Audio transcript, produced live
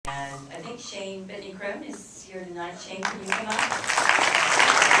Shane Bitney Crone is here tonight. Shane, can you come up?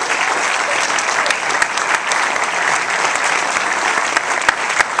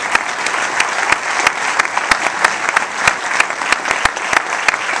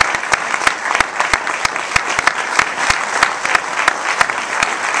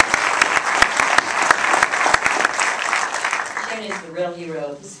 Shane is the real hero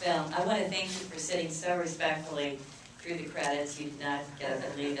of this film. I want to thank you for sitting so respectfully through the credits. You did not get up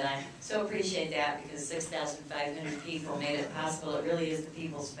and leave, and I so appreciate that because 6,500 people made it possible. It really is the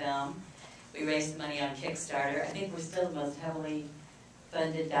people's film. We raised the money on Kickstarter. I think we're still the most heavily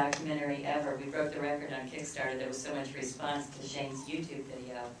funded documentary ever. We broke the record on Kickstarter. There was so much response to Shane's YouTube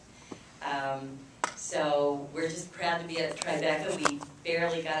video. So we're just proud to be at Tribeca. We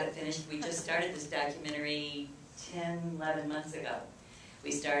barely got it finished. We just started this documentary 10, 11 months ago. We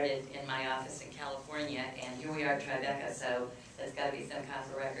started in my office in California, and here we are at Tribeca, so that's got to be some kind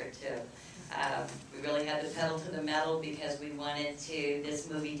of a record, too. We really had to pedal to the metal because we wanted this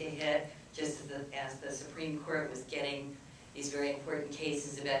movie to hit just as the Supreme Court was getting these very important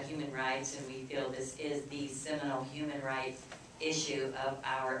cases about human rights, and we feel this is the seminal human rights issue of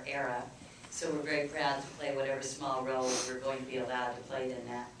our era. So we're very proud to play whatever small role we're going to be allowed to play in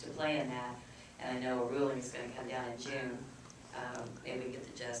that. And I know a ruling is going to come down in June. Maybe we get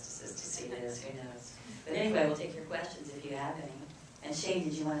the justices to see this, who knows. But anyway, we'll take your questions if you have any. And Shane,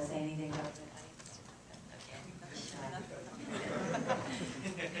 did you want to say anything about that? Okay.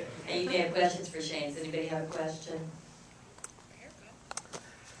 And you may have questions for Shane. Does anybody have a question?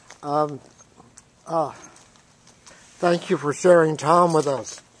 Thank you for sharing Tom with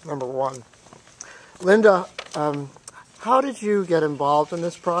us, number one. Linda, how did you get involved in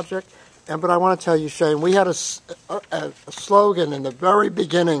this project? But I want to tell you, Shane, we had a slogan in the very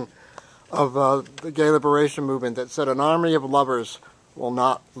beginning of the gay liberation movement that said, "An army of lovers will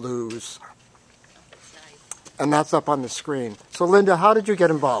not lose." And that's up on the screen. So, Linda, how did you get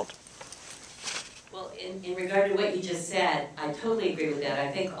involved? Well, in regard to what you just said, I totally agree with that.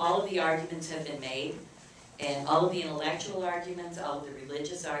 I think all of the arguments have been made, and all of the intellectual arguments, all of the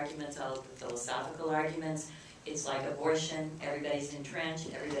religious arguments, all of the philosophical arguments. It's like abortion. Everybody's entrenched.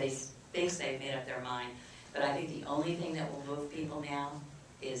 Everybody thinks they've made up their mind. But I think the only thing that will move people now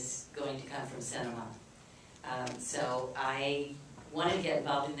is going to come from cinema. So I wanted to get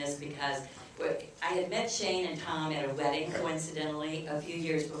involved in this because I had met Shane and Tom at a wedding, coincidentally, a few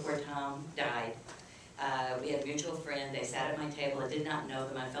years before Tom died. We had a mutual friend. They sat at my table. I did not know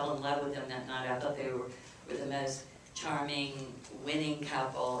them. I fell in love with them that night. I thought they were the most charming, winning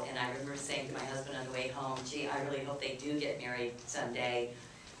couple. And I remember saying to my husband on the way home, gee, I really hope they do get married someday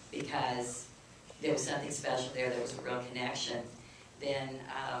because there was something special there. There was a real connection. Then,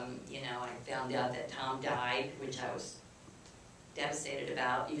 I found out that Tom died, which I was devastated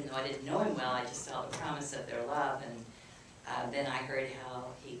about, even though I didn't know him well. I just saw the promise of their love, and then I heard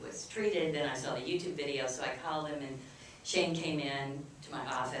how he was treated. Then I saw the YouTube video, so I called him, and Shane came in to my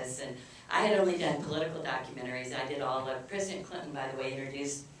office, and I had only done political documentaries. I did all of President Clinton, by the way,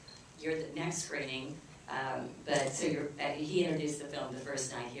 introduced. You're the next screening, he introduced the film the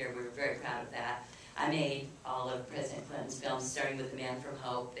first night here. We were very proud of that. I made all of President Clinton's films, starting with The Man from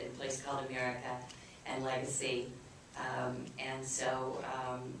Hope, In a Place Called America, and Legacy.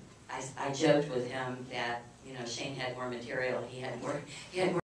 I joked with him that Shane had more material. He had more